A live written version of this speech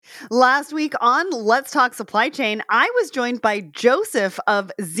Last week on Let's Talk Supply Chain, I was joined by Joseph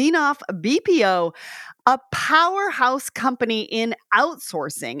of Xenoff BPO, a powerhouse company in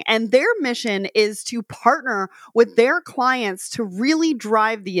outsourcing. And their mission is to partner with their clients to really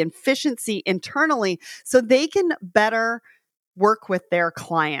drive the efficiency internally so they can better work with their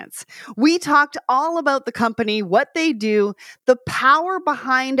clients. We talked all about the company, what they do, the power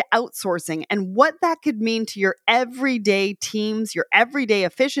behind outsourcing, and what that could mean to your everyday teams, your everyday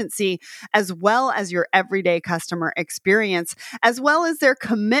efficiency, as well as your everyday customer experience, as well as their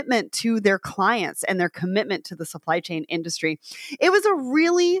commitment to their clients and their commitment to the supply chain industry. It was a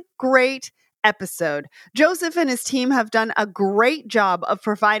really great episode. Joseph and his team have done a great job of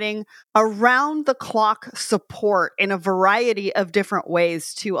providing around the clock support in a variety of different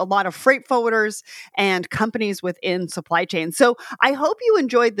ways to a lot of freight forwarders and companies within supply chain. So I hope you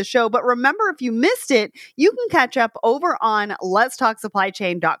enjoyed the show, but remember, if you missed it, you can catch up over on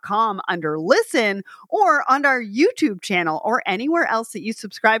letstalksupplychain.com under listen or on our YouTube channel or anywhere else that you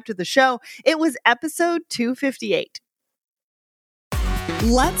subscribe to the show. It was episode 258.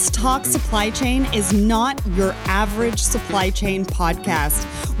 Let's Talk Supply Chain is not your average supply chain podcast.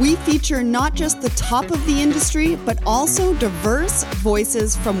 We feature not just the top of the industry, but also diverse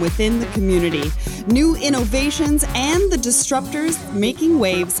voices from within the community, new innovations, and the disruptors making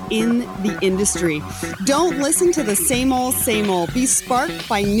waves in the industry. Don't listen to the same old, same old. Be sparked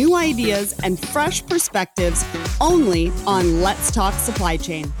by new ideas and fresh perspectives only on Let's Talk Supply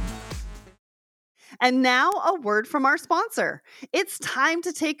Chain. And now a word from our sponsor. It's time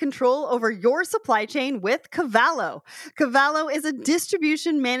to take control over your supply chain with Cavallo. Cavallo is a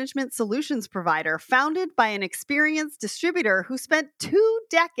distribution management solutions provider founded by an experienced distributor who spent 2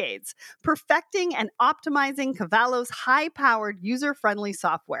 decades perfecting and optimizing Cavallo's high-powered, user-friendly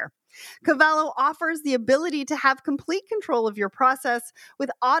software. Cavallo offers the ability to have complete control of your process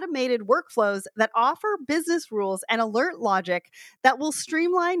with automated workflows that offer business rules and alert logic that will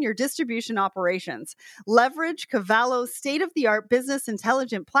streamline your distribution operations. Leverage Cavallo's state-of-the-art business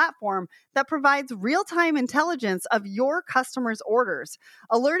intelligence platform that provides real-time intelligence of your customers' orders,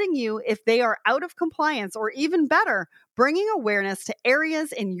 alerting you if they are out of compliance, or even better, bringing awareness to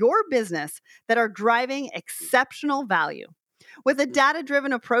areas in your business that are driving exceptional value. With a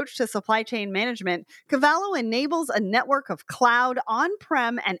data-driven approach to supply chain management, Cavallo enables a network of cloud,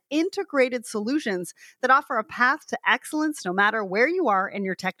 on-prem, and integrated solutions that offer a path to excellence no matter where you are in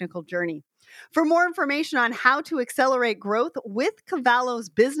your technical journey. For more information on how to accelerate growth with Cavallo's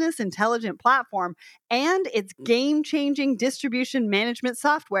business intelligence platform and its game-changing distribution management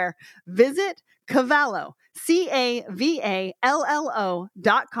software, visit Cavallo, CAVALLO.com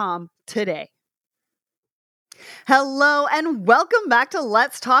today. Hello and welcome back to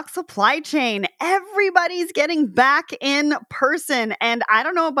Let's Talk Supply Chain. Everybody's getting back in person, and I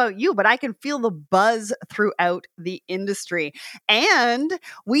don't know about you, but I can feel the buzz throughout the industry. And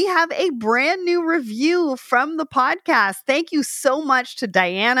we have a brand new review from the podcast. Thank you so much to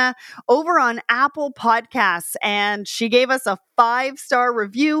Diana over on Apple Podcasts, and she gave us a 5-star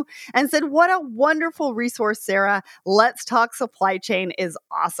review and said, "What a wonderful resource, Sarah. Let's Talk Supply Chain is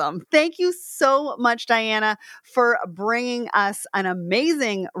awesome." Thank you so much, Diana, for bringing us an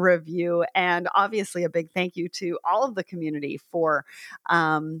amazing review. And obviously a big thank you to all of the community for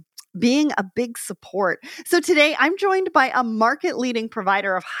being a big support. So today I'm joined by a market-leading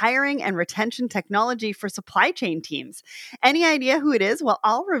provider of hiring and retention technology for supply chain teams. Any idea who it is? Well,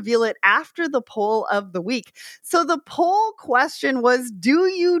 I'll reveal it after the poll of the week. So the poll question was, do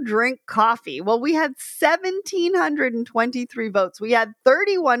you drink coffee? Well, we had 1,723 votes. We had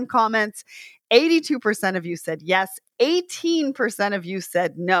 31 comments. 82% of you said yes. 18% of you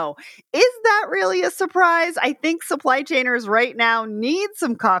said no. Is that really a surprise? I think supply chainers right now need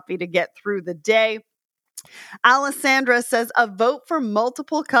some coffee to get through the day. Alessandra says a vote for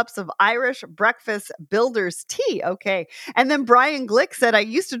multiple cups of Irish breakfast builder's tea. Okay. And then Brian Glick said, I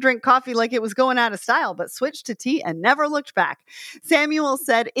used to drink coffee like it was going out of style, but switched to tea and never looked back. Samuel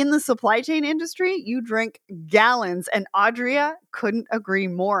said, in the supply chain industry, you drink gallons. And Audria couldn't agree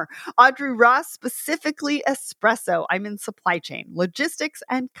more. Audrey Ross, specifically espresso. I'm in supply chain, logistics,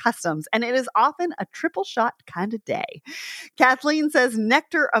 and customs, and it is often a triple shot kind of day. Kathleen says,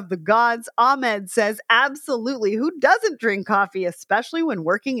 nectar of the gods. Ahmed says, absolutely. Who doesn't drink coffee, especially when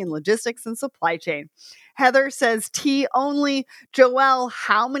working in logistics and supply chain? Heather says, tea only. Joelle,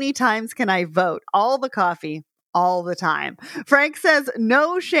 how many times can I vote? All the coffee. All the time. Frank says,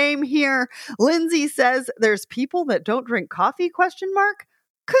 no shame here. Lindsay says, there's people that don't drink coffee, ?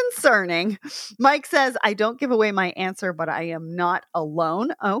 concerning. Mike says, I don't give away my answer, but I am not alone.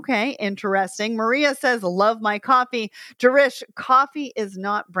 Okay, interesting. Maria says, love my coffee. Jarish, coffee is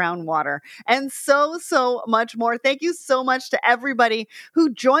not brown water. And so much more. Thank you so much to everybody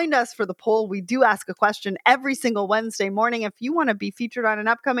who joined us for the poll. We do ask a question every single Wednesday morning. If you want to be featured on an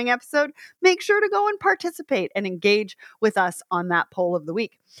upcoming episode, make sure to go and participate and engage with us on that poll of the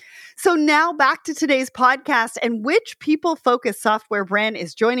week. So now back to today's podcast, and which people-focused software brand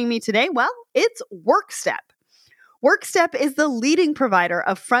is joining me today? Well, it's Workstep. Workstep is the leading provider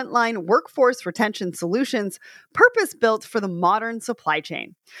of frontline workforce retention solutions, purpose-built for the modern supply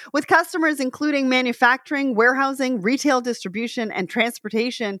chain. With customers including manufacturing, warehousing, retail distribution, and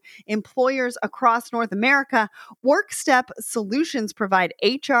transportation employers across North America, Workstep solutions provide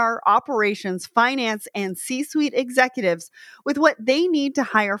HR, operations, finance, and C-suite executives with what they need to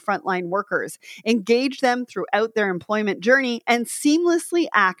hire frontline workers, engage them throughout their employment journey, and seamlessly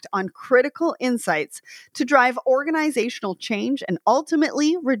act on critical insights to drive organizational change and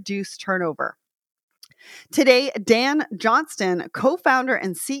ultimately reduce turnover. Today, Dan Johnston, co-founder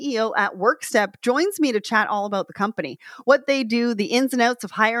and CEO at Workstep, joins me to chat all about the company, what they do, the ins and outs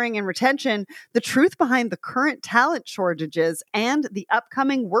of hiring and retention, the truth behind the current talent shortages, and the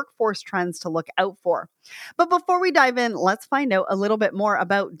upcoming workforce trends to look out for. But before we dive in, let's find out a little bit more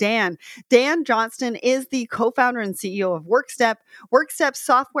about Dan. Dan Johnston is the co-founder and CEO of Workstep. Workstep's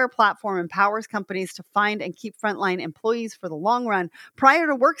software platform empowers companies to find and keep frontline employees for the long run. Prior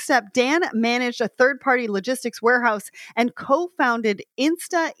to Workstep, Dan managed a third-party logistics warehouse and co-founded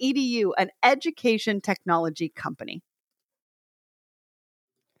InstaEDU, an education technology company.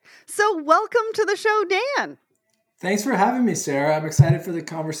 So welcome to the show, Dan. Thanks for having me, Sarah. I'm excited for the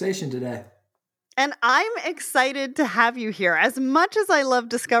conversation today. And I'm excited to have you here. As much as I love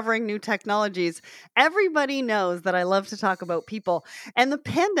discovering new technologies, everybody knows that I love to talk about people. And the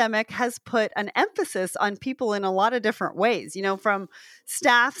pandemic has put an emphasis on people in a lot of different ways, from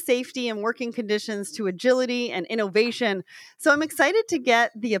staff safety and working conditions to agility and innovation. So I'm excited to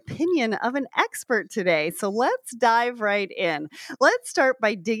get the opinion of an expert today. So let's dive right in. Let's start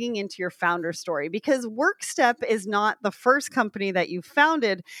by digging into your founder story, because Workstep is not the first company that you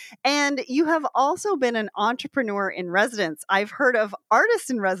founded, and you have also been an entrepreneur in residence. I've heard of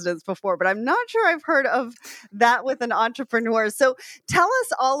artist in residence before, but I'm not sure I've heard of that with an entrepreneur. So tell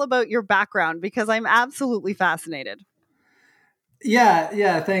us all about your background, because I'm absolutely fascinated.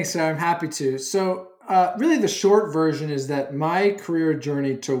 Yeah, thanks, Sarah. I'm happy to. So really the short version is that my career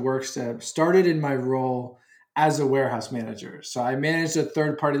journey to Workstep started in my role as a warehouse manager. So I managed a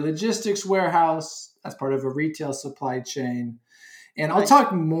third-party logistics warehouse as part of a retail supply chain. And I'll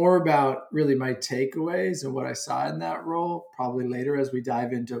talk more about really my takeaways and what I saw in that role probably later as we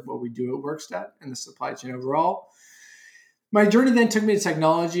dive into what we do at Workstep and the supply chain overall. My journey then took me to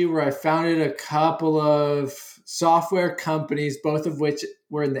technology, where I founded a couple of software companies, both of which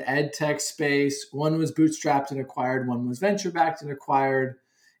were in the ed tech space. One was bootstrapped and acquired, one was venture backed and acquired.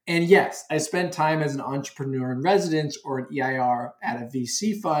 And yes, I spent time as an entrepreneur in residence or an EIR at a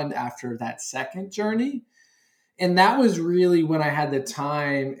VC fund after that second journey. And that was really when I had the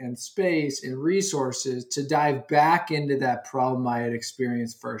time and space and resources to dive back into that problem I had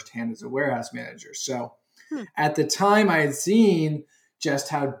experienced firsthand as a warehouse manager. So at the time, I had seen just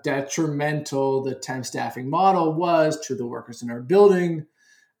how detrimental the temp staffing model was to the workers in our building,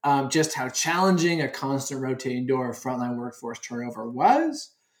 just how challenging a constant rotating door of frontline workforce turnover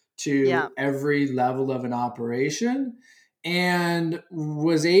was to every level of an operation, and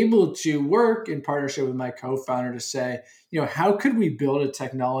was able to work in partnership with my co-founder to say, how could we build a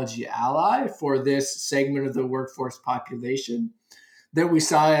technology ally for this segment of the workforce population that we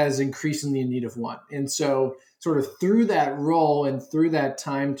saw as increasingly in need of one? And so sort of through that role and through that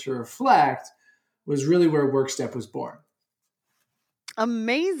time to reflect was really where Workstep was born.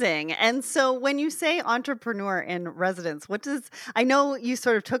 Amazing. And so when you say entrepreneur in residence, I know you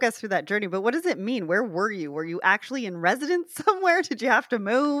sort of took us through that journey, but what does it mean? Where were you? Were you actually in residence somewhere? Did you have to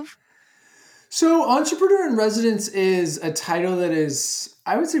move? So entrepreneur in residence is a title that is,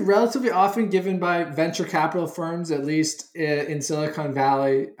 I would say, relatively often given by venture capital firms, at least in Silicon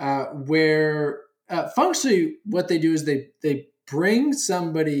Valley, where functionally what they do is they bring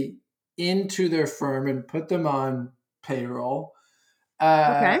somebody into their firm and put them on payroll,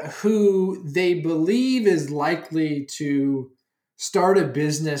 who they believe is likely to start a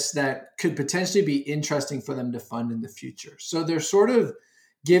business that could potentially be interesting for them to fund in the future. So they're sort of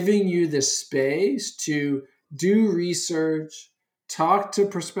giving you the space to do research, talk to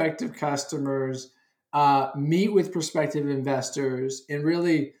prospective customers, meet with prospective investors, and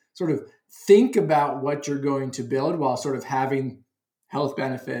really sort of think about what you're going to build while sort of having health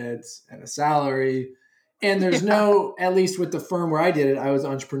benefits and a salary. And there's Yeah. no, at least with the firm where I did it, I was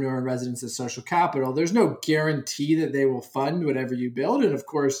entrepreneur in residence at Social Capital. There's no guarantee that they will fund whatever you build. And of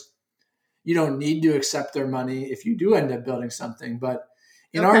course, you don't need to accept their money if you do end up building something. But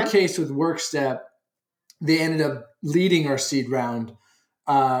in our Okay. case with WorkStep, they ended up leading our seed round,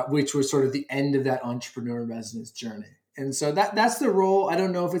 which was sort of the end of that entrepreneur in residence journey. And so that's the role. I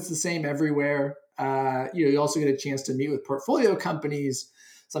don't know if it's the same everywhere. You also get a chance to meet with portfolio companies,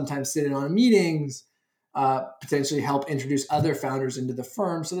 sometimes sit in on meetings, potentially help introduce other founders into the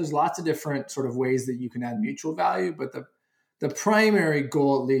firm. So there's lots of different sort of ways that you can add mutual value. But the primary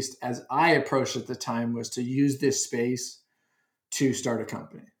goal, at least as I approached at the time, was to use this space to start a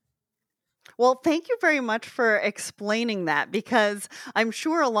company. Well, thank you very much for explaining that, because I'm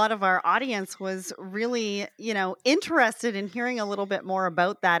sure a lot of our audience was really, interested in hearing a little bit more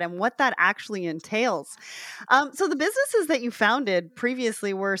about that and what that actually entails. So, the businesses that you founded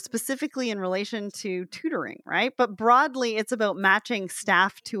previously were specifically in relation to tutoring, right? But broadly, it's about matching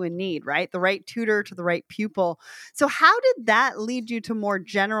staff to a need, right? The right tutor to the right pupil. So, how did that lead you to more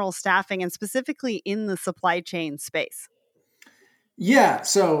general staffing and specifically in the supply chain space? Yeah.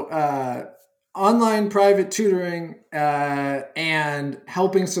 So online private tutoring and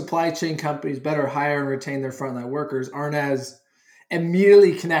helping supply chain companies better hire and retain their frontline workers aren't as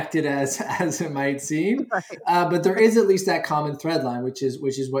immediately connected as it might seem. Right. But there is at least that common thread line, which is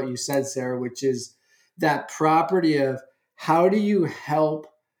what you said, Sarah, which is that property of how do you help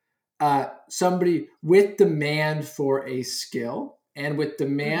somebody with demand for a skill and with Mhm.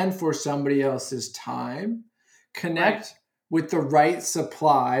 demand for somebody else's time Right. connect with the right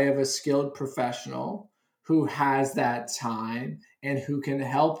supply of a skilled professional who has that time and who can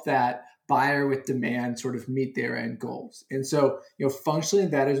help that buyer with demand sort of meet their end goals. And so, functionally,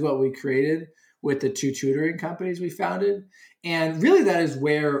 that is what we created with the two tutoring companies we founded. And really, that is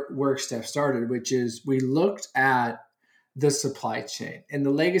where WorkStep started, which is we looked at the supply chain and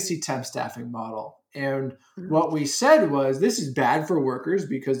the legacy temp staffing model. And Mhm. what we said was this is bad for workers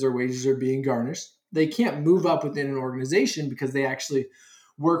because their wages are being garnished. They can't move Mhm. up within an organization because they actually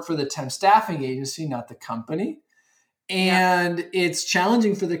work for the temp staffing agency, not the company. Yeah. And it's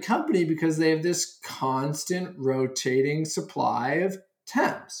challenging for the company because they have this constant rotating supply of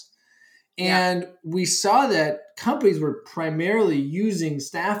temps. Yeah. And we saw that companies were primarily using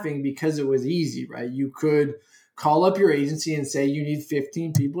staffing because it was easy, right? You could call up your agency and say you need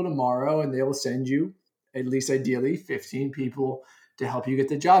 15 people tomorrow, and they will send you, at least ideally, 15 people to help you get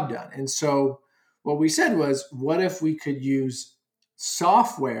the job done. And so what we said was, what if we could use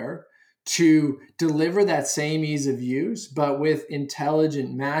software to deliver that same ease of use, but with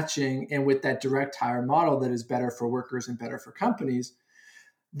intelligent matching and with that direct hire model that is better for workers and better for companies?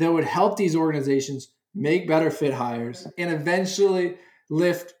 That would help these organizations make better fit hires and eventually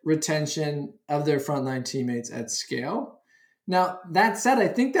lift retention of their frontline teammates at scale. Now, that said, I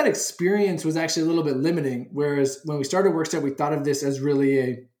think that experience was actually a little bit limiting. Whereas when we started WorkStep, we thought of this as really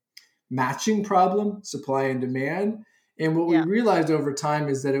a matching problem, supply and demand. And what we Yeah. realized over time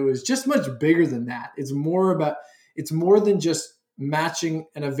is that it was just much bigger than that. It's more than just matching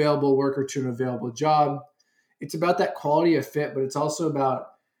an available worker to an available job. It's about that quality of fit, but it's also about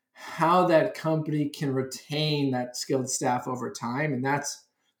how that company can retain that skilled staff over time. And that's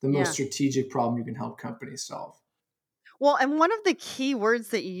the most Yeah. strategic problem you can help companies solve. Well, and one of the key words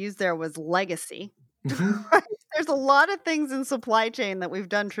that you used there was legacy. Mhm. Right? There's a lot of things in supply chain that we've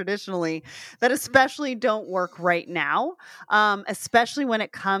done traditionally that especially don't work right now, especially when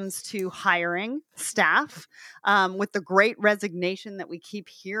it comes to hiring staff, with the great resignation that we keep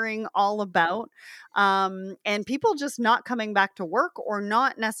hearing all about, and people just not coming back to work or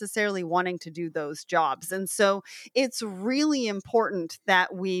not necessarily wanting to do those jobs. And so it's really important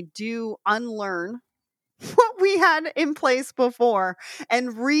that we do unlearn what we had in place before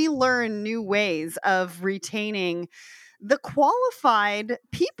and relearn new ways of retaining the qualified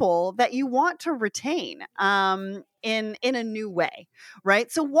people that you want to retain, in a new way,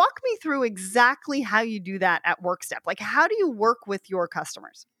 right? So walk me through exactly how you do that at WorkStep. Like, how do you work with your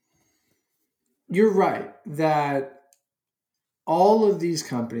customers? You're right that all of these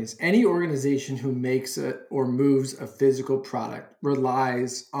companies, any organization who makes or moves a physical product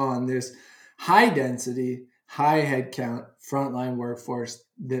relies on this high density, high headcount frontline workforce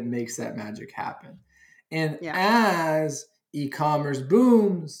that makes that magic happen. And Yeah. as e-commerce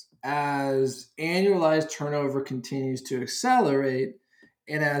booms, as annualized turnover continues to accelerate,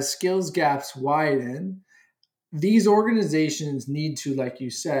 and as skills gaps widen, these organizations need to, like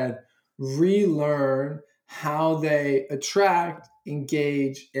you said, relearn how they attract,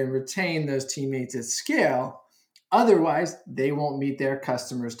 engage, and retain those teammates at scale. Otherwise, they won't meet their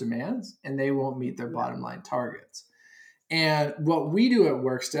customers' demands and they won't meet their bottom line targets. And what we do at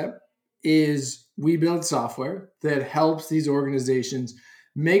WorkStep is we build software that helps these organizations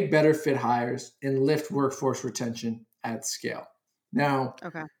make better fit hires and lift workforce retention at scale. Now,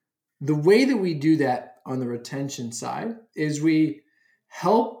 Okay. the way that we do that on the retention side is we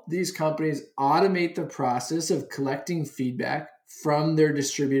help these companies automate the process of collecting feedback from their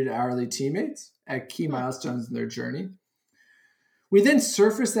distributed hourly teammates at key milestones in their journey. We then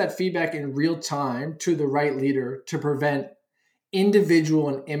surface that feedback in real time to the right leader to prevent individual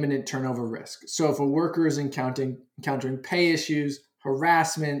and imminent turnover risk. So if a worker is encountering pay issues,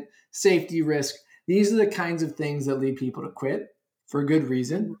 harassment, safety risk, these are the kinds of things that lead people to quit for good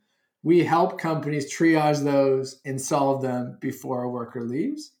reason. We help companies triage those and solve them before a worker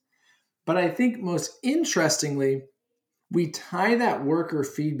leaves. But I think most interestingly, we tie that worker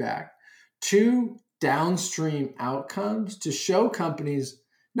feedback to downstream outcomes to show companies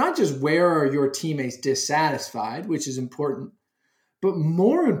not just where are your teammates dissatisfied, which is important, but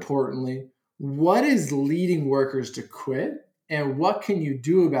more importantly, what is leading workers to quit and what can you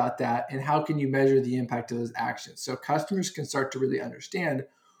do about that and how can you measure the impact of those actions? So customers can start to really understand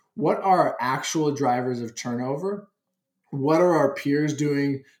what are actual drivers of turnover, what are our peers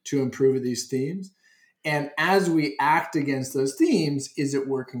doing to improve these themes? And as we act against those themes, is it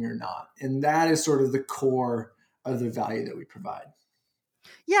working or not? And that is sort of the core of the value that we provide.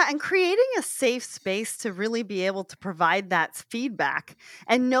 Yeah, and creating a safe space to really be able to provide that feedback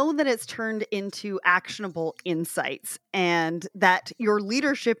and know that it's turned into actionable insights and that your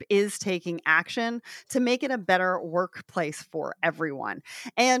leadership is taking action to make it a better workplace for everyone.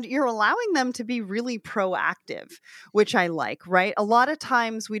 And you're allowing them to be really proactive, which I like, right? A lot of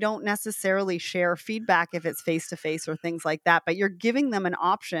times we don't necessarily share feedback if it's face to face or things like that, but you're giving them an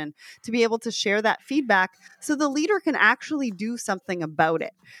option to be able to share that feedback so the leader can actually do something about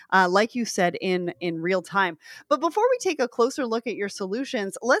it, like you said, in real time. But before we take a closer look at your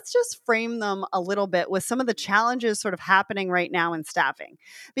solutions, let's just frame them a little bit with some of the challenges sort of happening right now in staffing,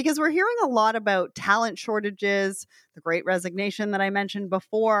 because we're hearing a lot about talent shortages, the great resignation that I mentioned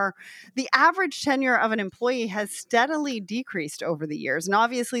before. The average tenure of an employee has steadily decreased over the years. And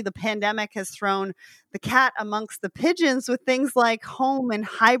obviously, the pandemic has thrown the cat amongst the pigeons with things like home and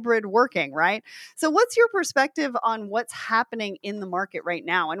hybrid working, right? So, what's your perspective on what's happening in the market right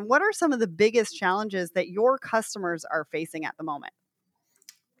now? And what are some of the biggest challenges that your customers are facing at the moment?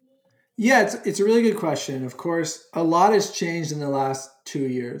 Yeah, it's a really good question. Of course, a lot has changed in the last 2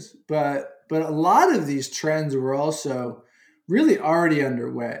 years, but a lot of these trends were also really already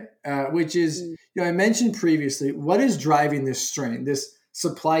underway, which is, Mm. I mentioned previously, what is driving this strain, this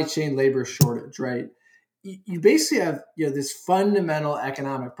supply chain labor shortage, right? You basically have, this fundamental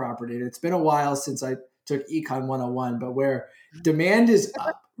economic property. And it's been a while since I took Econ 101, but where demand is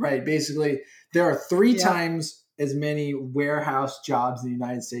up, right? Basically, there are three Yep. times as many warehouse jobs in the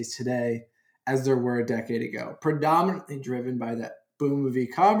United States today as there were a decade ago, predominantly driven by that boom of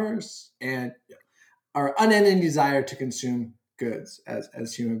e-commerce and our unending desire to consume goods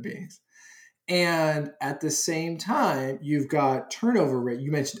as human beings. And at the same time, you've got turnover rate.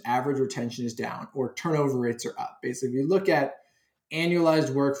 You mentioned average retention is down or turnover rates are up. Basically, if you look at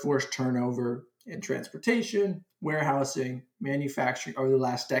annualized workforce turnover in transportation, warehousing, manufacturing over the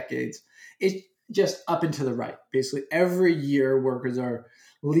last decades, it's just up and to the right. Basically, every year workers are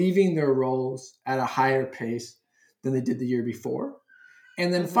leaving their roles at a higher pace than they did the year before.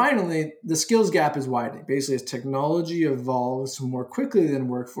 And then Mhm. finally, the skills gap is widening. Basically, as technology evolves more quickly than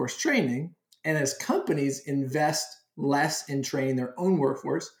workforce training, and as companies invest less in training their own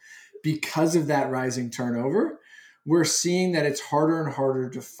workforce because of that rising turnover, we're seeing that it's harder and harder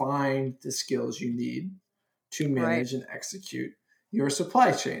to find the skills you need to Right. manage and execute your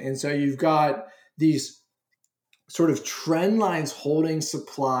supply chain. And so you've got these sort of trend lines holding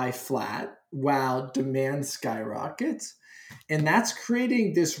supply flat while demand skyrockets. And that's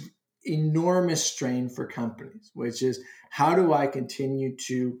creating this enormous strain for companies, which is how do I continue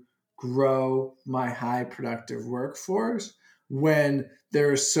to grow my high productive workforce when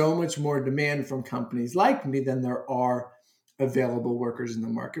there is so much more demand from companies like me than there are available workers in the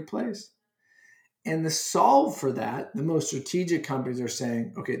marketplace? And the solve for that, the most strategic companies are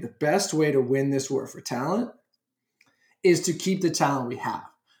saying, okay, the best way to win this war for talent is to keep the talent we have,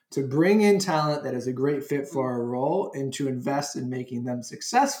 to bring in talent that is a great fit for our role and to invest in making them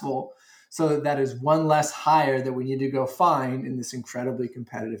successful so that that is one less hire that we need to go find in this incredibly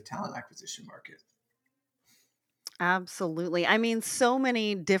competitive talent acquisition market. Absolutely. I mean, so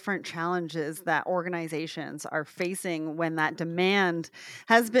many different challenges that organizations are facing when that demand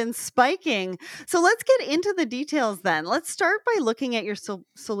has been spiking. So let's get into the details then. Let's start by looking at your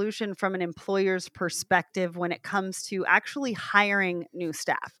solution from an employer's perspective when it comes to actually hiring new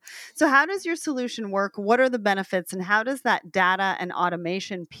staff. So, how does your solution work? What are the benefits? And how does that data and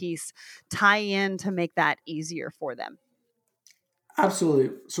automation piece tie in to make that easier for them?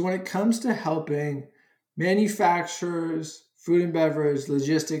 Absolutely. So when it comes to helping manufacturers, food and beverage,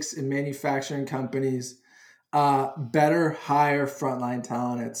 logistics, and manufacturing companies better hire frontline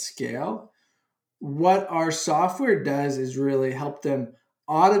talent at scale, what our software does is really help them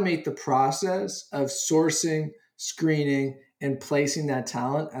automate the process of sourcing, screening, and placing that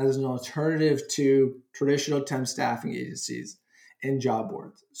talent as an alternative to traditional temp staffing agencies and job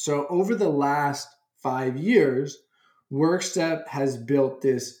boards. So over the last 5 years, WorkStep has built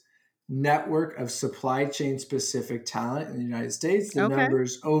this network of supply chain specific talent in the United States. The Okay. number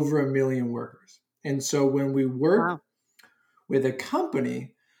is over 1 million workers. And so when we work Wow. with a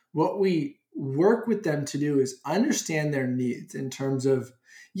company, what we work with them to do is understand their needs in terms of,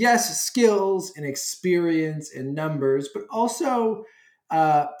 yes, skills and experience and numbers, but also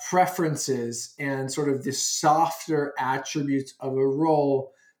preferences and sort of the softer attributes of a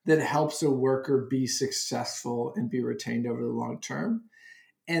role that helps a worker be successful and be retained over the long term.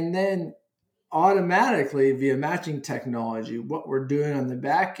 And then automatically, via matching technology, what we're doing on the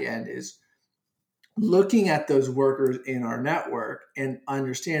back end is looking at those workers in our network and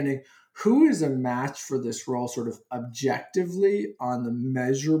understanding who is a match for this role sort of objectively on the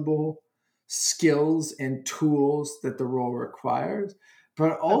measurable skills and tools that the role requires,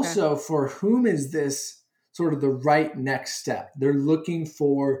 but Okay. also for whom is this sort of the right next step. They're looking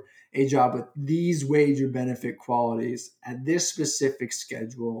for a job with these wage or benefit qualities at this specific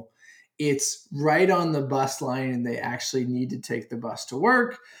schedule. It's right on the bus line and they actually need to take the bus to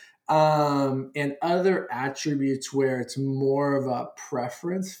work, and other attributes where it's more of a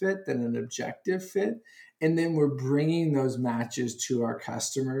preference fit than an objective fit. And then we're bringing those matches to our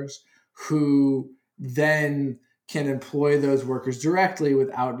customers who then can employ those workers directly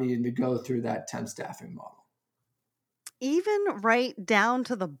without needing to go through that temp staffing model. Even right down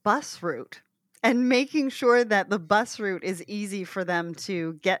to the bus route and making sure that the bus route is easy for them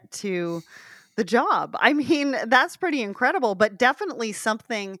to get to the job. I mean, that's pretty incredible, but definitely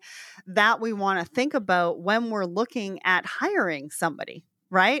something that we want to think about when we're looking at hiring somebody.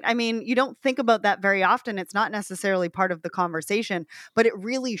 Right? I mean, you don't think about that very often. It's not necessarily part of the conversation, but it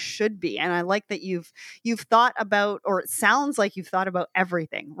really should be. And I like that you've thought about, or it sounds like you've thought about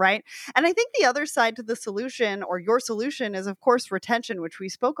everything, right? And I think the other side to the solution, or your solution, is of course retention, which we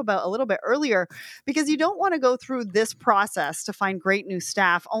spoke about a little bit earlier, because you don't want to go through this process to find great new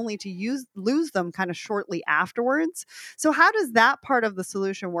staff only to lose them kind of shortly afterwards. So how does that part of the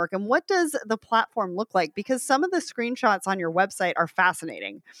solution work, and what does the platform look like? Because some of the screenshots on your website are fascinating,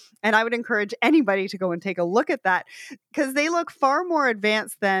 and I would encourage anybody to go and take a look at that, because they look far more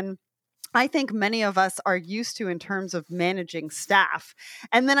advanced than I think many of us are used to in terms of managing staff.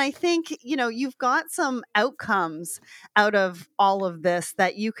 And then I think, you've got some outcomes out of all of this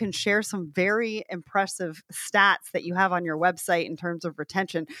that you can share, some very impressive stats that you have on your website in terms of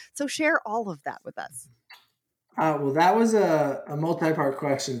retention. So share all of that with us. Well, that was a multi-part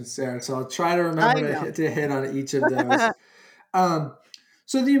question, Sarah. So I'll try to I remember know. to hit on each of those. Um,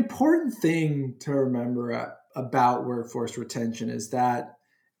 so the important thing to remember about workforce retention is that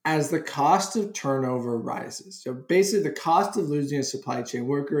as the cost of turnover rises, so basically the cost of losing a supply chain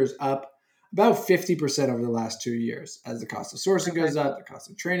worker is up about 50% over the last 2 years. As the cost of sourcing Okay. goes up, the cost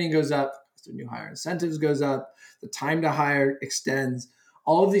of training goes up, the cost of new hire incentives goes up, the time to hire extends.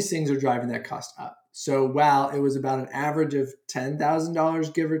 All of these things are driving that cost up. So while it was about an average of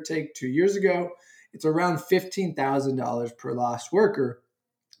 $10,000, give or take, 2 years ago, it's around $15,000 per lost worker.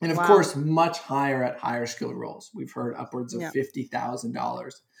 And of Wow. course, much higher at higher skilled roles. We've heard upwards of Yeah.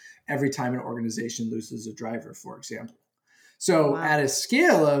 $50,000 every time an organization loses a driver, for example. So Wow. at a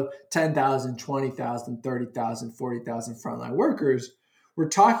scale of 10,000, 20,000, 30,000, 40,000 frontline workers, we're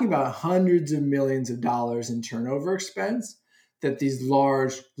talking about hundreds of millions of dollars in turnover expense that these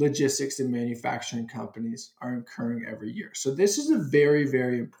large logistics and manufacturing companies are incurring every year. So this is a very,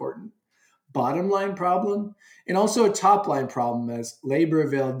 very important bottom line problem and also a top line problem, as labor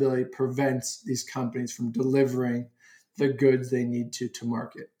availability prevents these companies from delivering the goods they need to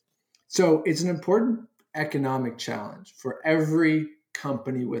market. So it's an important economic challenge for every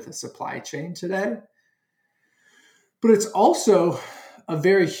company with a supply chain today, but it's also a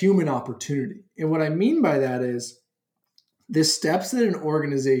very human opportunity. And what I mean by that is The steps that an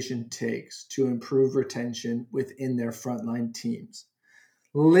organization takes to improve retention within their frontline teams,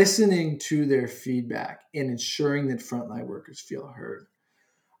 listening to their feedback and ensuring that frontline workers feel heard,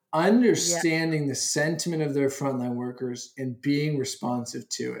 Yeah. understanding the sentiment of their frontline workers and being responsive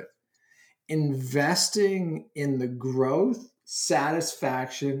to it, investing in the growth,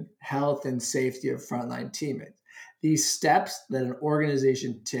 satisfaction, health, and safety of frontline teammates. These steps that an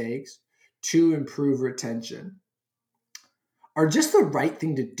organization takes to improve retention are just the right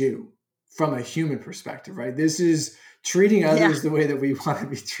thing to do from a human perspective, right? This is treating Yeah. others the way that we want to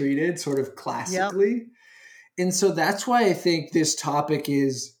be treated, sort of Yep. classically. And so that's why I think this topic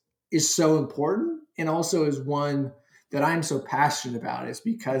is so important, and also is one that I'm so passionate about, is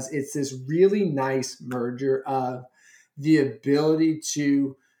because it's this really nice merger of the ability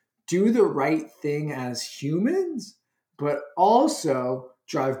to do the right thing as humans, but also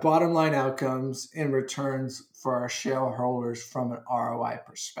drive bottom line outcomes and returns for our shareholders from an ROI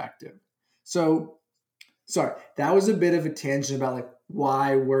perspective. So, sorry, that was a bit of a tangent about like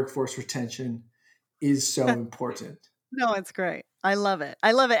why workforce retention is so important. No, it's great. I love it.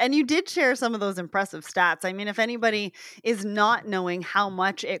 I love it. And you did share some of those impressive stats. I mean, if anybody is not knowing how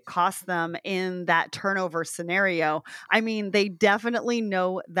much it costs them in that turnover scenario, I mean, they definitely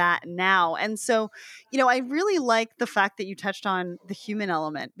know that now. And so, I really like the fact that you touched on the human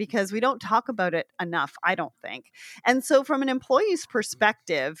element because we don't talk about it enough, I don't think. And so, from an employee's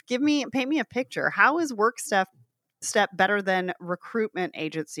perspective, paint me a picture. How is step better than recruitment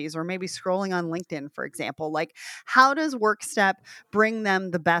agencies, or maybe scrolling on LinkedIn, for example? Like, how does WorkStep bring them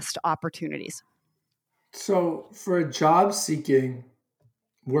the best opportunities? So, for a job seeking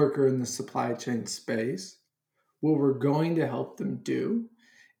worker in the supply chain space, what we're going to help them do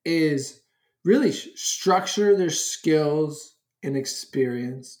is really structure their skills and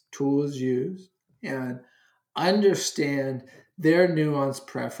experience, tools used, and understand their nuanced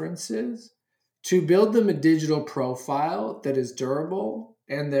preferences to build them a digital profile that is durable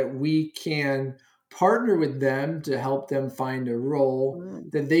and that we can partner with them to help them find a role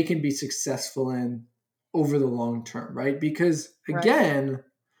Mm, that they can be successful in over the long term, right? Because right. again,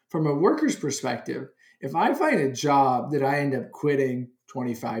 from a worker's perspective, if I find a job that I end up quitting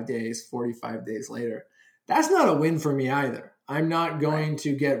 25 days, 45 days later, that's not a win for me either. I'm not Right. going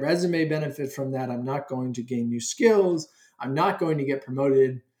to get resume benefit from that. I'm not going to gain new skills. I'm not going to get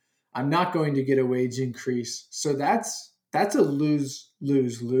promoted. I'm not going to get a wage increase. So that's a lose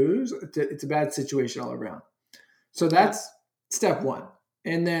lose lose. It's a bad situation all around. So Yeah. that's step one.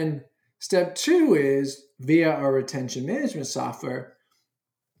 And then step two is via our retention management software,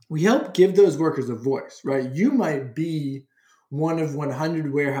 we help give those workers a voice, right? You might be one of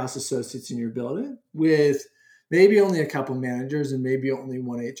 100 warehouse associates in your building with maybe only a couple managers and maybe only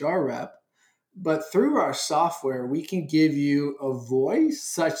one HR rep. But through our software, we can give you a voice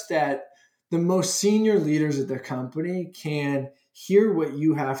such that the most senior leaders at the company can hear what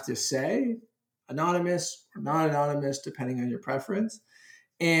you have to say, anonymous or not anonymous, depending on your preference.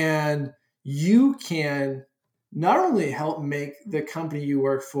 And you can not only help make the company you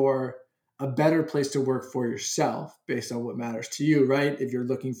work for a better place to work for yourself based on what matters to you, right? If you're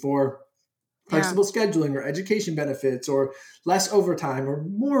looking for Yeah. flexible scheduling or education benefits or less overtime or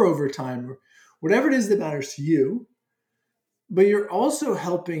more overtime or whatever it is that matters to you, but you're also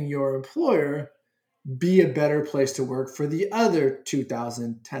helping your employer be a better place to work for the other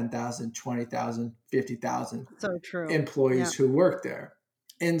 2,000, 10,000, 20,000, 50,000 So true. Yeah. employees who work there.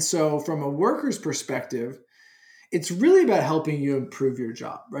 And so, from a worker's perspective, it's really about helping you improve your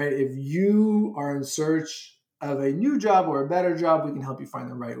job, right? If you are in search of a new job or a better job, we can help you find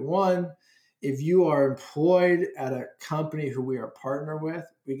the right one. If you are employed at a company who we are partner with,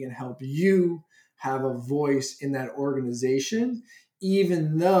 we can help you have a voice in that organization,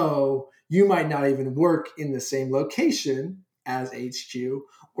 even though you might not even work in the same location as HQ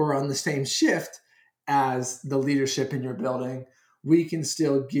or on the same shift as the leadership in your building. We can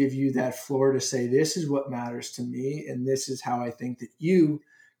still give you that floor to say, this is what matters to me. And this is how I think that you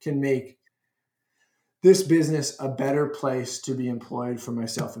can make this business a better place to be employed for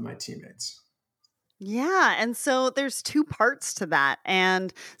myself and my teammates. Yeah, and so there's two parts to that.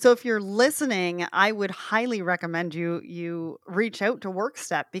 And so if you're listening, I would highly recommend you reach out to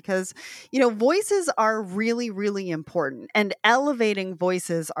WorkStep because voices are really really important, and elevating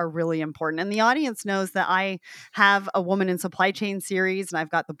voices are really important. And the audience knows that I have a Woman in Supply Chain series and I've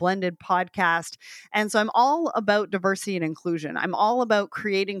got the Blended podcast. And so I'm all about diversity and inclusion. I'm all about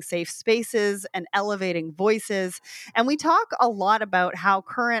creating safe spaces and elevating voices. And we talk a lot about how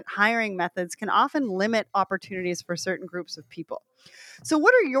current hiring methods can often limit opportunities for certain groups of people. So,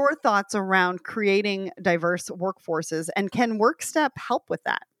 what are your thoughts around creating diverse workforces, and can WorkStep help with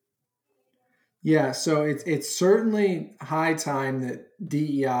that? Yeah, so it's certainly high time that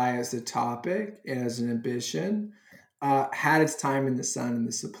DEI as a topic and as an ambition had its time in the sun in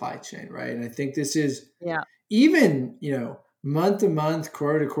the supply chain, right? And I think this is Yeah. even, month to month,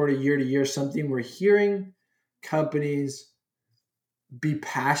 quarter to quarter, year to year, something we're hearing companies be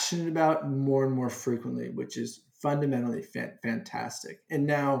passionate about more and more frequently, which is fundamentally fantastic. And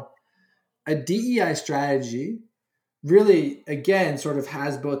now a DEI strategy really, again, sort of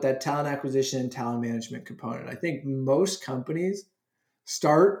has both that talent acquisition and talent management component. I think most companies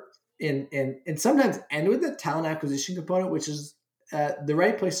start and sometimes end with the talent acquisition component, which is the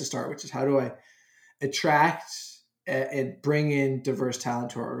right place to start, which is how do I attract and bring in diverse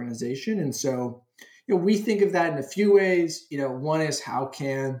talent to our organization. And so, we think of that in a few ways. One is how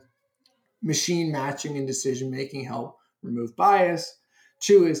can machine matching and decision making help remove bias?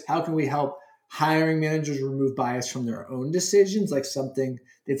 Two is how can we help hiring managers remove bias from their own decisions? Like something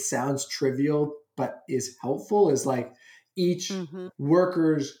that sounds trivial but is helpful is like each Hmm.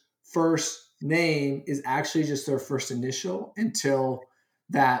 worker's first name is actually just their first initial until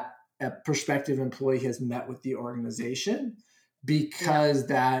that prospective employee has met with the organization, Yeah. because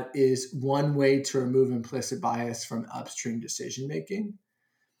that is one way to remove implicit bias from upstream decision making.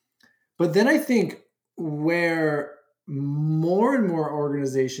 But then I think where more and more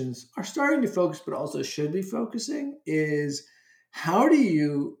organizations are starting to focus, but also should be focusing, is how do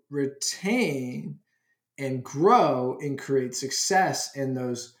you retain and grow and create success in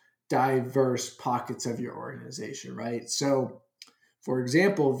those diverse pockets of your organization, right? So, for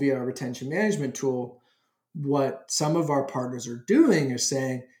example, via a retention management tool, what some of our partners are doing is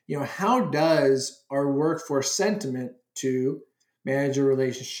saying, how does our workforce sentiment to manager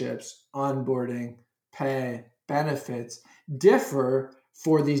relationships, onboarding, pay, benefits differ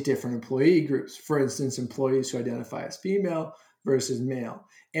for these different employee groups? For instance, employees who identify as female versus male.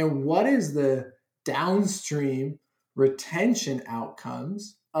 And what is the downstream retention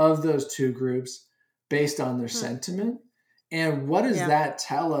outcomes of those two groups based on their Hmm. sentiment? And what does Yeah. that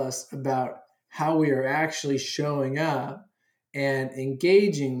tell us about how we are actually showing up and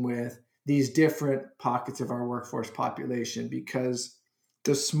engaging with these different pockets of our workforce population? Because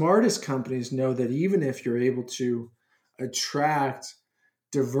the smartest companies know that even if you're able to attract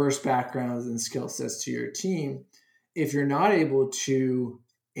diverse backgrounds and skill sets to your team, if you're not able to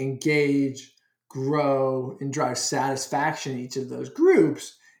engage, grow, and drive satisfaction in each of those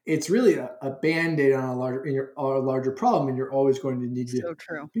groups, it's really a band-aid on a larger problem, and you're always going to need to So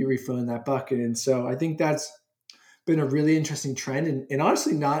true. be refilling that bucket. And so I think that's been a really interesting trend, and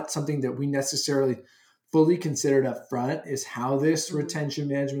honestly not something that we necessarily fully considered up front, is how this Hmm. retention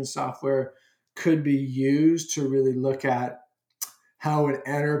management software could be used to really look at how an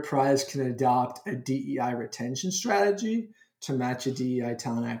enterprise can adopt a DEI retention strategy to match a DEI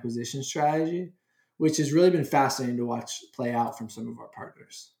talent acquisition strategy, which has really been fascinating to watch play out from some of our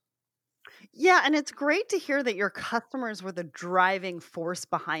partners. Yeah, and it's great to hear that your customers were the driving force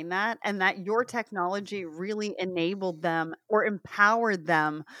behind that and that your technology really enabled them or empowered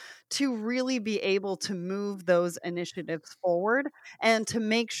them to really be able to move those initiatives forward and to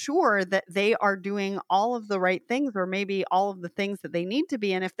make sure that they are doing all of the right things or maybe all of the things that they need to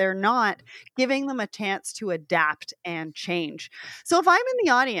be. And if they're not, giving them a chance to adapt and change. So if I'm in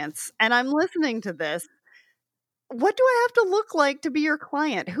the audience and I'm listening to this, what do I have to look like to be your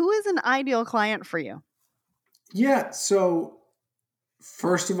client? Who is an ideal client for you? Yeah. So,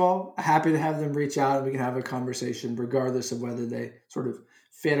 first of all, happy to have them reach out and we can have a conversation, regardless of whether they sort of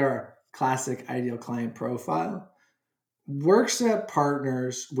fit our classic ideal client profile. Workstep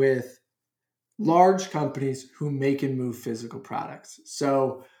partners with large companies who make and move physical products.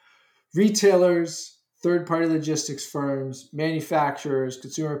 So, retailers, third party logistics firms, manufacturers,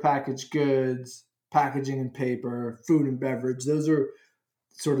 consumer packaged goods, packaging and paper, food and beverage. Those are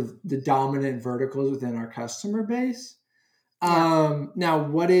sort of the dominant verticals within our customer base. Yeah. Now,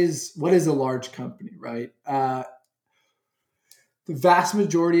 what is a large company, right? The vast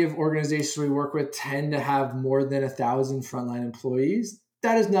majority of organizations we work with tend to have more than 1,000 frontline employees.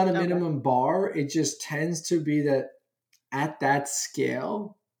 That is not a Okay. minimum bar. It just tends to be that at that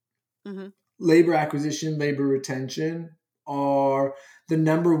scale, Mhm. labor acquisition, labor retention are the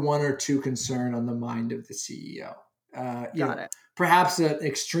number one or two concern on the mind of the CEO. Got it. Perhaps an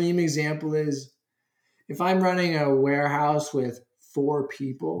extreme example is if I'm running a warehouse with four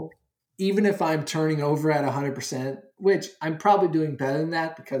people, even if I'm turning over at 100%, which I'm probably doing better than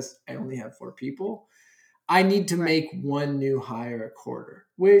that because I only have four people, I need to Right. make one new hire a quarter,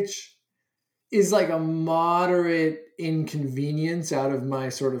 which is like a moderate inconvenience out of my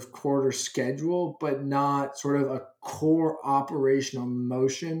sort of quarter schedule, but not sort of a core operational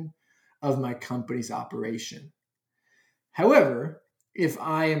motion of my company's operation. However, if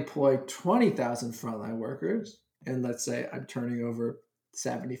I employ 20,000 frontline workers, and let's say I'm turning over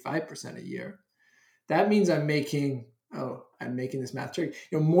 75% a year, that means I'm making this math trick,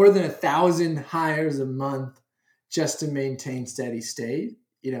 more than 1,000 hires a month just to maintain steady state.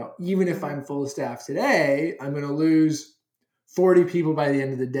 Even if I'm full staff today, I'm going to lose 40 people by the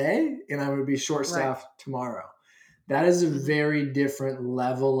end of the day, and I'm going to be short staffed tomorrow. That is a very different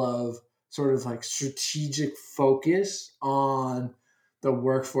level of sort of like strategic focus on the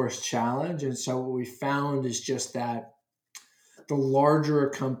workforce challenge. And so what we found is just that the larger a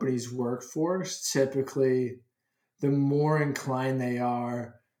company's workforce, typically the more inclined they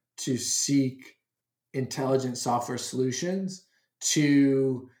are to seek intelligent software solutions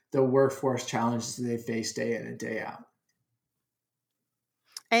to the workforce challenges that they face day in and day out.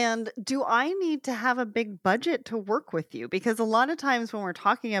 And do I need to have a big budget to work with you? Because a lot of times when we're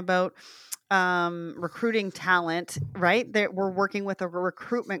talking about recruiting talent, right, we're working with a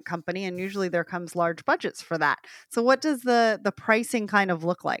recruitment company, and usually there comes large budgets for that. So what does the pricing kind of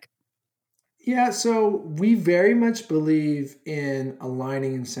look like? Yeah, so we very much believe in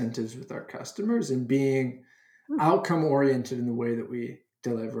aligning incentives with our customers and being outcome oriented in the way that we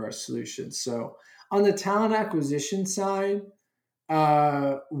deliver our solutions. So on the talent acquisition side,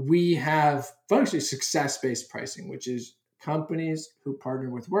 we have functionally success-based pricing, which is companies who partner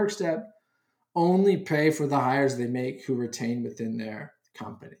with Workstep only pay for the hires they make who retain within their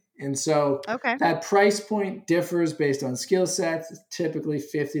company. And so that price point differs based on skill sets. It's typically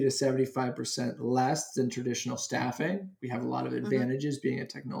 50 to 75% less than traditional staffing. We have a lot of advantages being a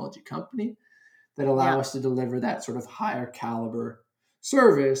technology company that allow us to deliver that sort of higher caliber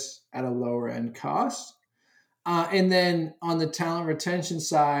service at a lower end cost. And then on the talent retention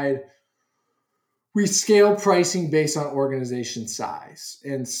side, we scale pricing based on organization size.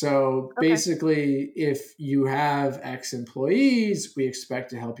 And so basically, if you have X employees, we expect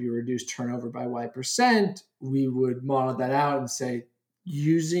to help you reduce turnover by Y%. We would model that out and say,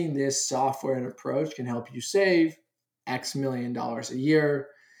 using this software and approach can help you save X million dollars a year.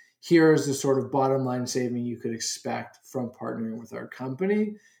 Here's the sort of bottom line saving you could expect from partnering with our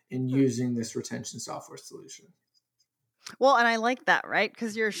company and using this retention software solution. Well, and I like that, right?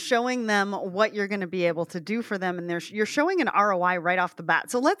 Because you're showing them what you're going to be able to do for them, and you're showing an ROI right off the bat.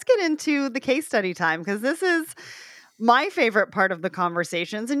 So let's get into the case study time, because this is my favorite part of the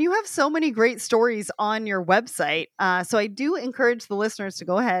conversations, and you have so many great stories on your website. So I do encourage the listeners to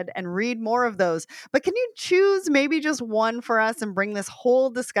go ahead and read more of those. But can you choose maybe just one for us and bring this whole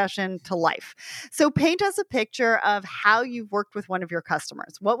discussion to life? So paint us a picture of how you've worked with one of your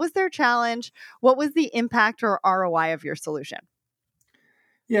customers. What was their challenge? What was the impact or ROI of your solution?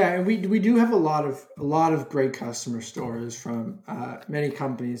 Yeah, and we do have a lot of great customer stories from many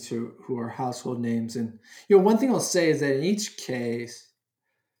companies who are household names. And one thing I'll say is that in each case,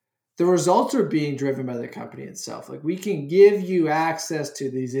 the results are being driven by the company itself. Like, we can give you access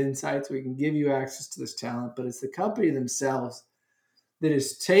to these insights, we can give you access to this talent, but it's the company themselves that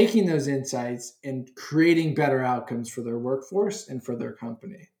is taking those insights and creating better outcomes for their workforce and for their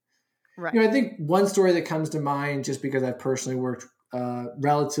company. Right. I think one story that comes to mind, just because I've personally worked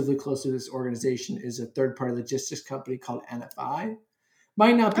relatively close to this organization, is a third-party logistics company called NFI.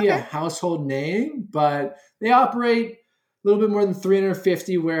 Might not be a household name, but they operate a little bit more than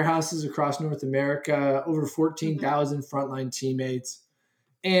 350 warehouses across North America, over 14,000 frontline teammates.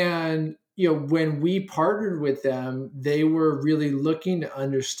 And when we partnered with them, they were really looking to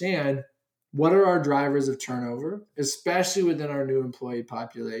understand what are our drivers of turnover, especially within our new employee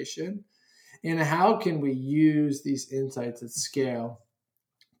population, and how can we use these insights at scale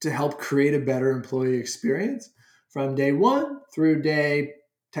to help create a better employee experience from day one through day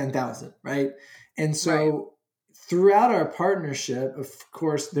 10,000, right? And so throughout our partnership, of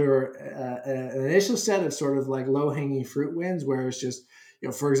course, there were an initial set of sort of like low-hanging fruit wins where it's just,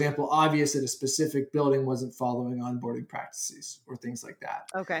 for example, obvious that a specific building wasn't following onboarding practices or things like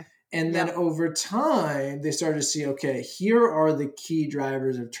that. And then over time, they started to see, okay, here are the key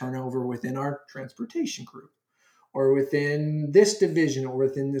drivers of turnover within our transportation group or within this division or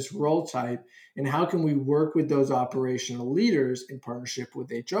within this role type. And how can we work with those operational leaders in partnership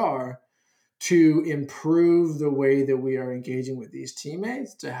with HR to improve the way that we are engaging with these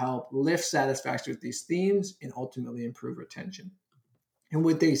teammates to help lift satisfaction with these themes and ultimately improve retention. And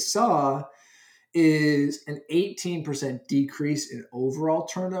what they saw is an 18% decrease in overall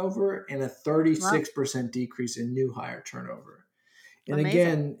turnover and a 36% decrease in new hire turnover. And Amazing.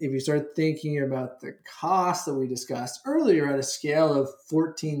 again, if you start thinking about the cost that we discussed earlier at a scale of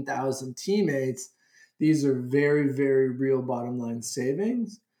 14,000 teammates, these are very, very real bottom line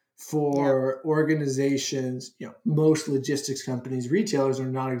savings Yeah. for organizations. Most logistics companies, retailers are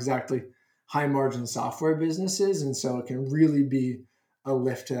not exactly high margin software businesses. And so it can really be a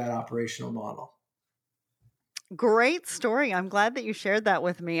lift to that operational model. Great story. I'm glad that you shared that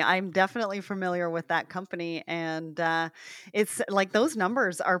with me. I'm definitely familiar with that company, and it's like those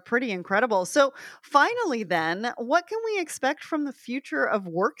numbers are pretty incredible. So, finally, then, what can we expect from the future of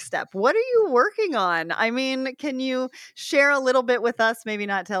WorkStep? What are you working on? I mean, can you share a little bit with us? Maybe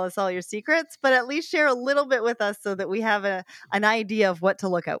not tell us all your secrets, but at least share a little bit with us so that we have an idea of what to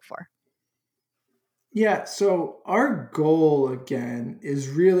look out for. Yeah, so our goal again is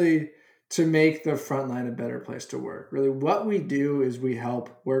really to make the front line a better place to work. Really, what we do is we help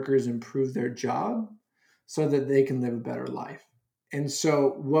workers improve their job so that they can live a better life. And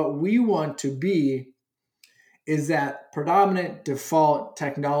so, what we want to be is that predominant default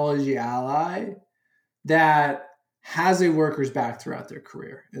technology ally that has a worker's back throughout their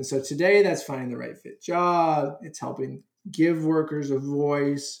career. And so, today, that's finding the right fit job, it's helping give workers a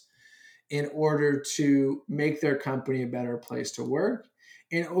voice in order to make their company a better place to work.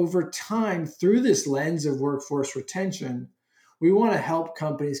 And over time, through this lens of workforce retention, we want to help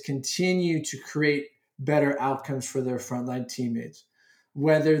companies continue to create better outcomes for their frontline teammates,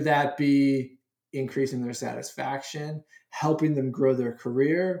 whether that be increasing their satisfaction, helping them grow their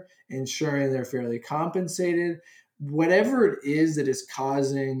career, ensuring they're fairly compensated, whatever it is that is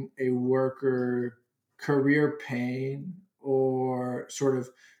causing a worker career pain or sort of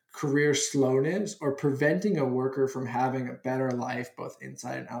career slowness or preventing a worker from having a better life both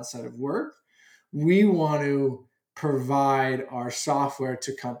inside and outside of work, we want to provide our software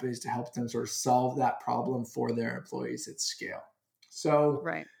to companies to help them sort of solve that problem for their employees at scale. So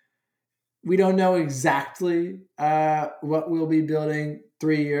Right. we don't know exactly what we'll be building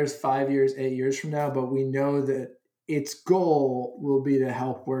 3 years, 5 years, 8 years from now, but we know that its goal will be to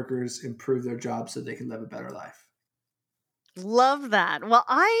help workers improve their jobs so they can live a better life. Love that. Well,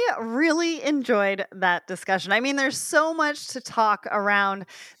 I really enjoyed that discussion. I mean, there's so much to talk around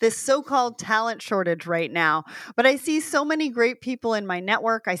this so called talent shortage right now, but I see so many great people in my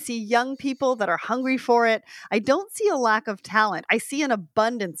network. I see young people that are hungry for it. I don't see a lack of talent, I see an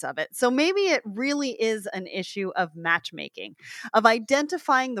abundance of it. So maybe it really is an issue of matchmaking, of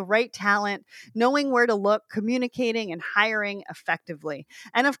identifying the right talent, knowing where to look, communicating, and hiring effectively.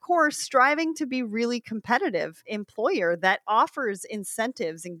 And of course, striving to be really competitive employer that offers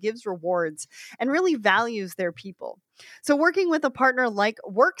incentives and gives rewards and really values their people. So, working with a partner like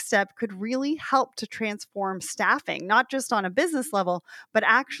WorkStep could really help to transform staffing, not just on a business level, but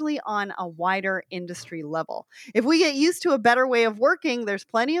actually on a wider industry level. If we get used to a better way of working, there's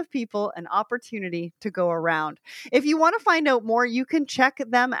plenty of people and opportunity to go around. If you want to find out more, you can check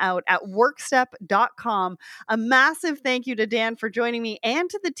them out at workstep.com. A massive thank you to Dan for joining me and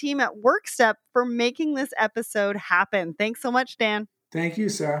to the team at WorkStep for making this episode happen. Thanks so much, Dan. Thank you,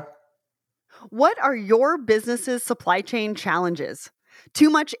 Sarah. What are your business's supply chain challenges? Too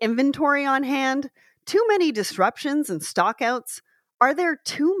much inventory on hand? Too many disruptions and stockouts? Are there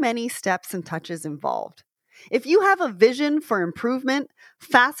too many steps and touches involved? If you have a vision for improvement,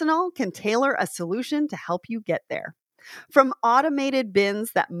 Fastenal can tailor a solution to help you get there. From automated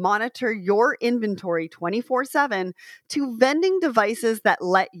bins that monitor your inventory 24/7 to vending devices that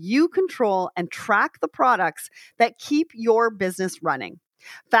let you control and track the products that keep your business running,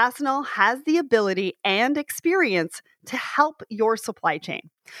 Fastenal has the ability and experience to help your supply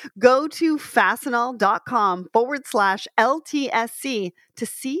chain. Go to fastenal.com/LTSC to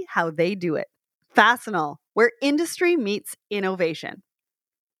see how they do it. Fastenal, where industry meets innovation.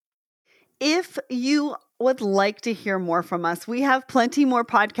 If you would like to hear more from us, we have plenty more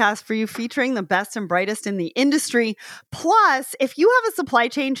podcasts for you featuring the best and brightest in the industry. Plus, if you have a supply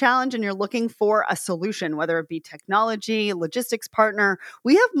chain challenge and you're looking for a solution, whether it be technology, logistics partner,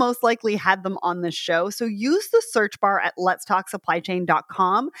 we have most likely had them on this show. So use the search bar at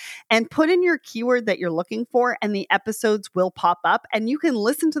letstalksupplychain.com and put in your keyword that you're looking for, and the episodes will pop up. And you can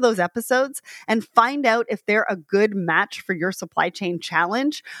listen to those episodes and find out if they're a good match for your supply chain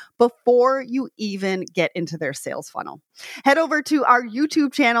challenge before you even get get into their sales funnel. Head over to our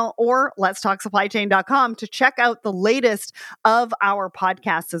YouTube channel or letstalksupplychain.com to check out the latest of our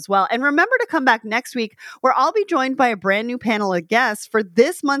podcasts as well. And remember to come back next week where I'll be joined by a brand new panel of guests for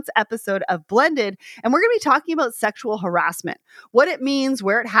this month's episode of Blended. And we're going to be talking about sexual harassment, what it means,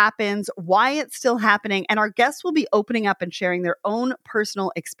 where it happens, why it's still happening. And our guests will be opening up and sharing their own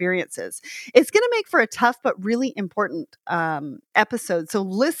personal experiences. It's going to make for a tough but really important episode. So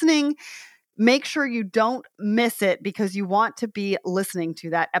listening, make sure you don't miss it because you want to be listening to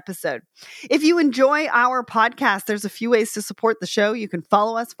that episode. If you enjoy our podcast, there's a few ways to support the show. You can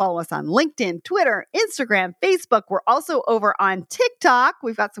follow us on LinkedIn, Twitter, Instagram, Facebook. We're also over on TikTok.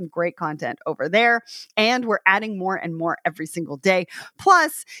 We've got some great content over there, and we're adding more and more every single day.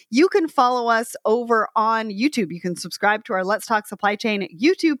 Plus, you can follow us over on YouTube. You can subscribe to our Let's Talk Supply Chain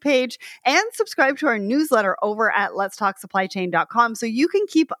YouTube page and subscribe to our newsletter over at letstalksupplychain.com so you can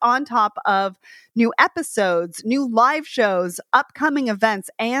keep on top of new episodes, new live shows, upcoming events,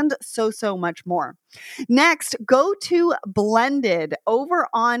 and so much more. Next, go to Blended over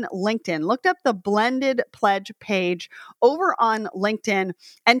on LinkedIn. Look up the Blended Pledge page over on LinkedIn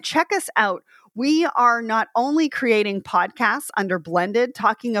and check us out. We are not only creating podcasts under Blended,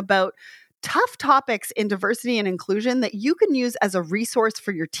 talking about tough topics in diversity and inclusion that you can use as a resource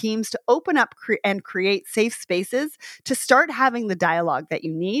for your teams to open up and create safe spaces to start having the dialogue that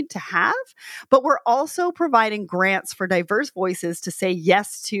you need to have. But we're also providing grants for diverse voices to say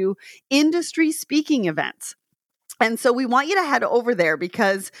yes to industry speaking events. And so we want you to head over there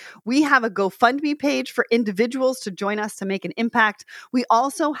because we have a GoFundMe page for individuals to join us to make an impact. We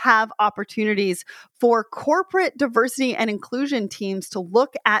also have opportunities for corporate diversity and inclusion teams to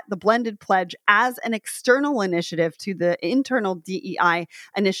look at the Blended Pledge as an external initiative to the internal DEI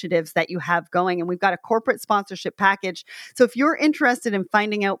initiatives that you have going. And we've got a corporate sponsorship package. So if you're interested in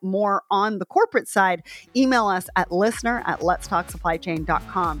finding out more on the corporate side, email us at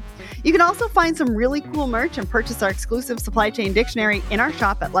listener@letstalksupplychain.com. You can also find some really cool merch and purchase our exclusive supply chain dictionary in our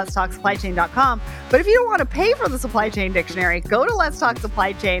shop at letstalksupplychain.com. But if you don't want to pay for the supply chain dictionary, go to Let's Talk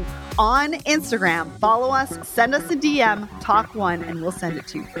Supply Chain on Instagram. Follow us, send us a DM, talk one, and we'll send it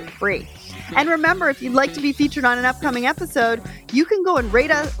to you for free. And remember, if you'd like to be featured on an upcoming episode, you can go and rate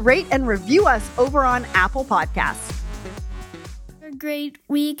and review us over on Apple Podcasts. A great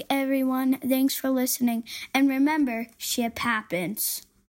week, everyone. Thanks for listening. And remember, ship happens.